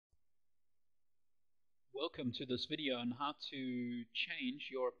Welcome to this video on how to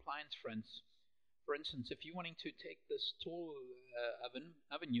change your appliance fronts. For instance, if you're wanting to take this tall oven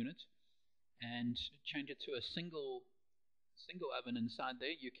unit and change it to a single oven inside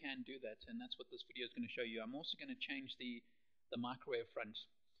there, you can do that, and that's what this video is going to show you. I'm also going to change the microwave front.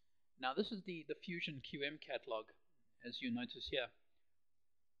 Now this is the Fusion QM Catalogue, as you notice here.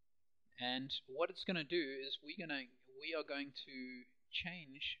 And what it's going to do is we are going to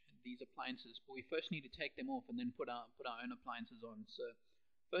change these appliances, but we first need to take them off and then put our own appliances on. So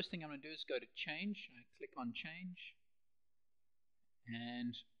first thing I'm going to do is go to change. I click on change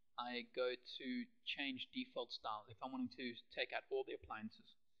and I go to change default style if I'm wanting to take out all the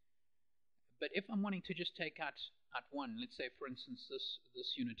appliances. But if I'm wanting to just take out one, let's say for instance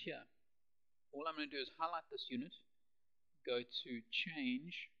this unit here, all I'm going to do is highlight this unit, go to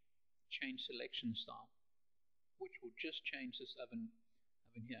change selection style, which will just change this oven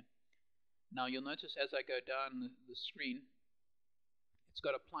here. Now you'll notice as I go down the screen, it's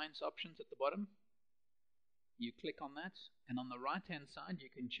got appliance options at the bottom. You click on that, and on the right hand side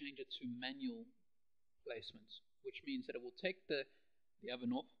you can change it to manual placements, which means that it will take the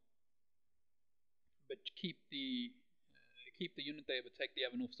oven off, but keep the unit there, but take the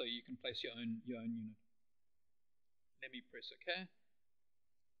oven off so you can place your own unit. Let me press OK.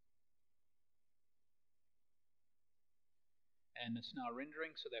 And it's now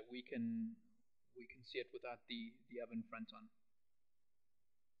rendering so that we can see it without the oven front on.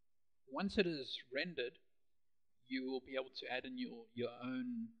 Once it is rendered, you will be able to add in your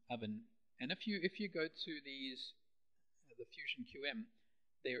own oven. And if you go to the Fusion QM,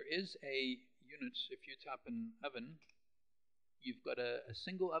 there is a unit. If you type in oven, you've got a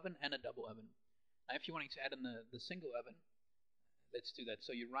single oven and a double oven. Now if you're wanting to add in the single oven, let's do that.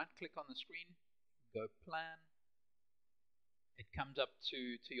 So you right click on the screen, go plan. It comes up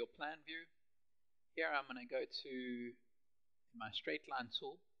to your plan view. Here I'm going to go to my straight line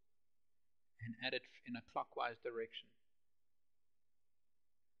tool and add it in a clockwise direction.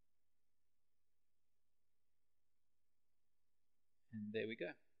 And there we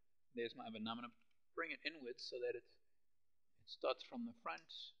go. There's my oven. Now I'm going to bring it inwards so that it starts from the front.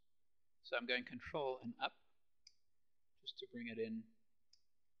 So I'm going Control and up just to bring it in.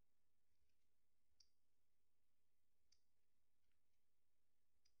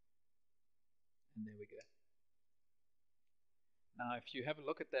 And there we go. Now if you have a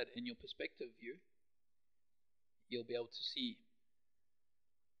look at that in your perspective view, you'll be able to see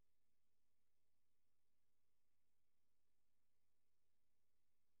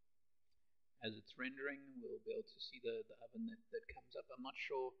as it's rendering, we'll be able to see the oven that comes up. I'm not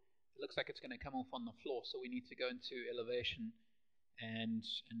sure, it looks like it's going to come off on the floor, so we need to go into elevation and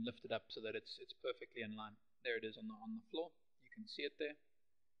lift it up so that it's perfectly in line. There it is on the floor, you can see it there.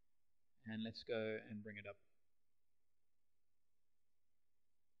 And let's go and bring it up.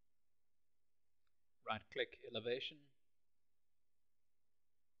 Right click elevation.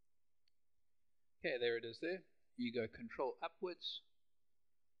 Okay, there it is there. You go Control upwards.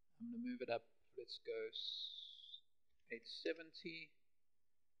 I'm going to move it up. Let's go 870.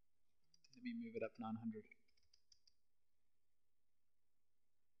 Let me move it up 900.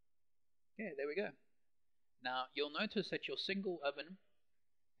 Okay, there we go. Now you'll notice that your single oven,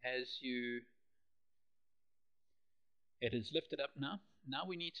 it is lifted up now. Now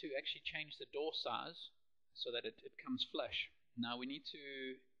we need to actually change the door size so that it comes flush. Now we need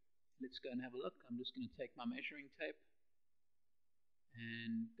to, let's go and have a look. I'm just going to take my measuring tape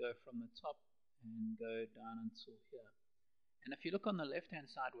and go from the top and go down until here. And if you look on the left hand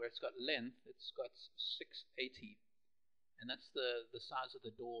side where it's got length, it's got 680, and that's the size of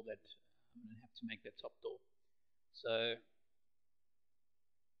the door that I'm going to have to make that top door. So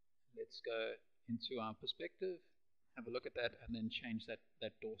let's go into our perspective, have a look at that, and then change that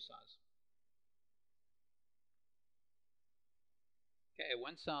door size. Okay,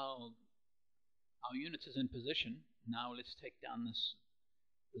 once our unit is in position, now let's take down this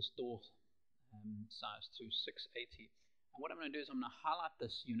door size to 680. And what I'm going to do is I'm going to highlight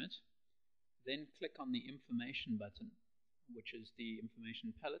this unit, then click on the information button, which is the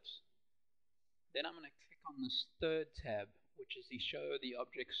information palette. Then I'm going to click on this third tab, which is the show the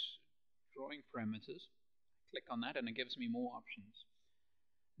objects drawing parameters. Click on that and it gives me more options.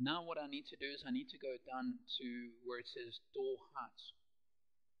 Now what I need to do is I need to go down to where it says door height.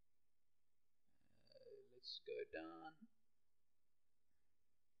 Let's go down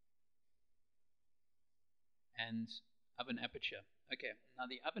and oven aperture. Okay, now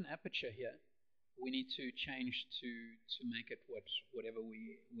the oven aperture here we need to change to make it whatever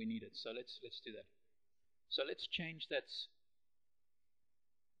we need it. So let's do that. So let's change that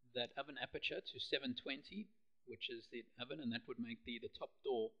that oven aperture to 720, which is the oven, and that would make the top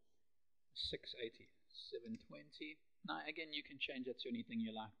door 680. 720. Now again, you can change that to anything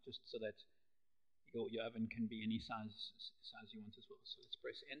you like, just so that your oven can be any size you want as well. So let's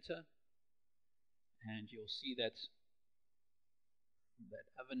press enter, and you'll see that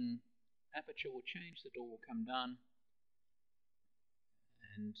oven aperture will change, the door will come down,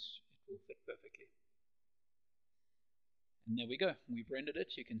 and it will fit perfectly. And there we go, we've rendered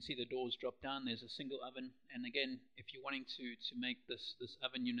it. You can see the doors drop down, there's a single oven, and again, if you're wanting to make this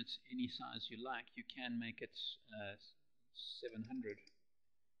oven unit any size you like, you can make it 700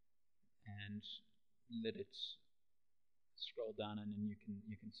 and let it scroll down, and then you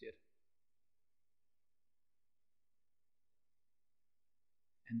can see it.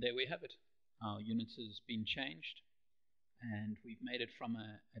 And there we have it. Our unit has been changed, and we've made it from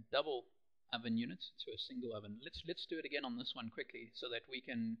a double oven unit to a single oven. Let's do it again on this one quickly, so that we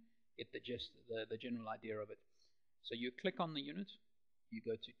can get the gist, the general idea of it. So you click on the unit, you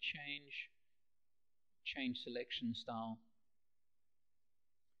go to change selection style,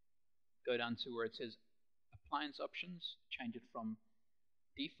 go down to where it says appliance options, change it from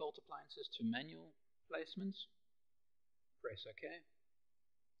default appliances to manual placements, press OK,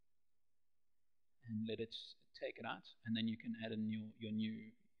 and let it take it out, and then you can add in your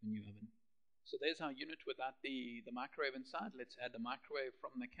new oven. So there's our unit without the microwave inside. Let's add the microwave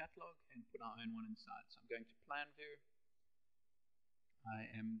from the catalog and put our own one inside. So I'm going to plan view. I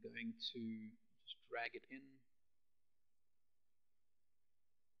am going to just drag it in.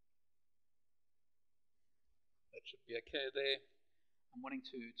 That should be okay there. I'm wanting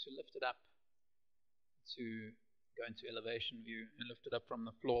to lift it up, to go into elevation view and lift it up from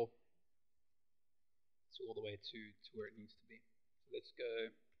the floor to all the way to where it needs to be. So let's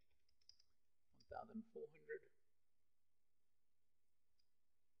go 1,400.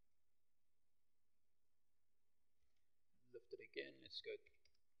 Lift it again. Let's go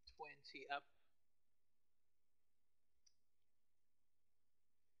 20 up.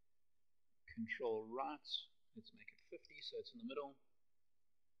 Control right. Let's make it 50 so it's in the middle.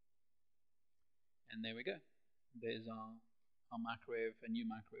 And there we go. There's our microwave, a new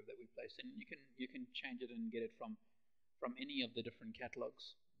microwave that we placed in. You can change it and get it from any of the different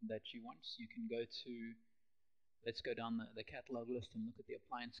catalogs that you want. So you can go to, let's go down the catalog list and look at the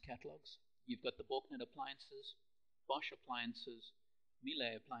appliance catalogs. You've got the Borknet appliances, Bosch appliances,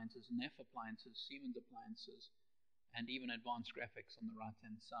 Miele appliances, Neff appliances, Siemens appliances, and even advanced graphics on the right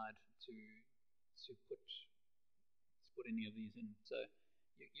hand side to put any of these in. So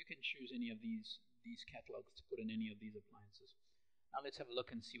you can choose any of these catalogs to put in any of these appliances. Now let's have a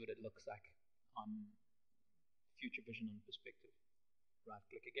look and see what it looks like on Future Vision and Perspective. Right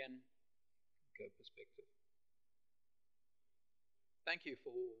click again, go Perspective. Thank you for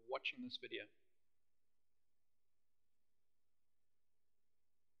watching this video.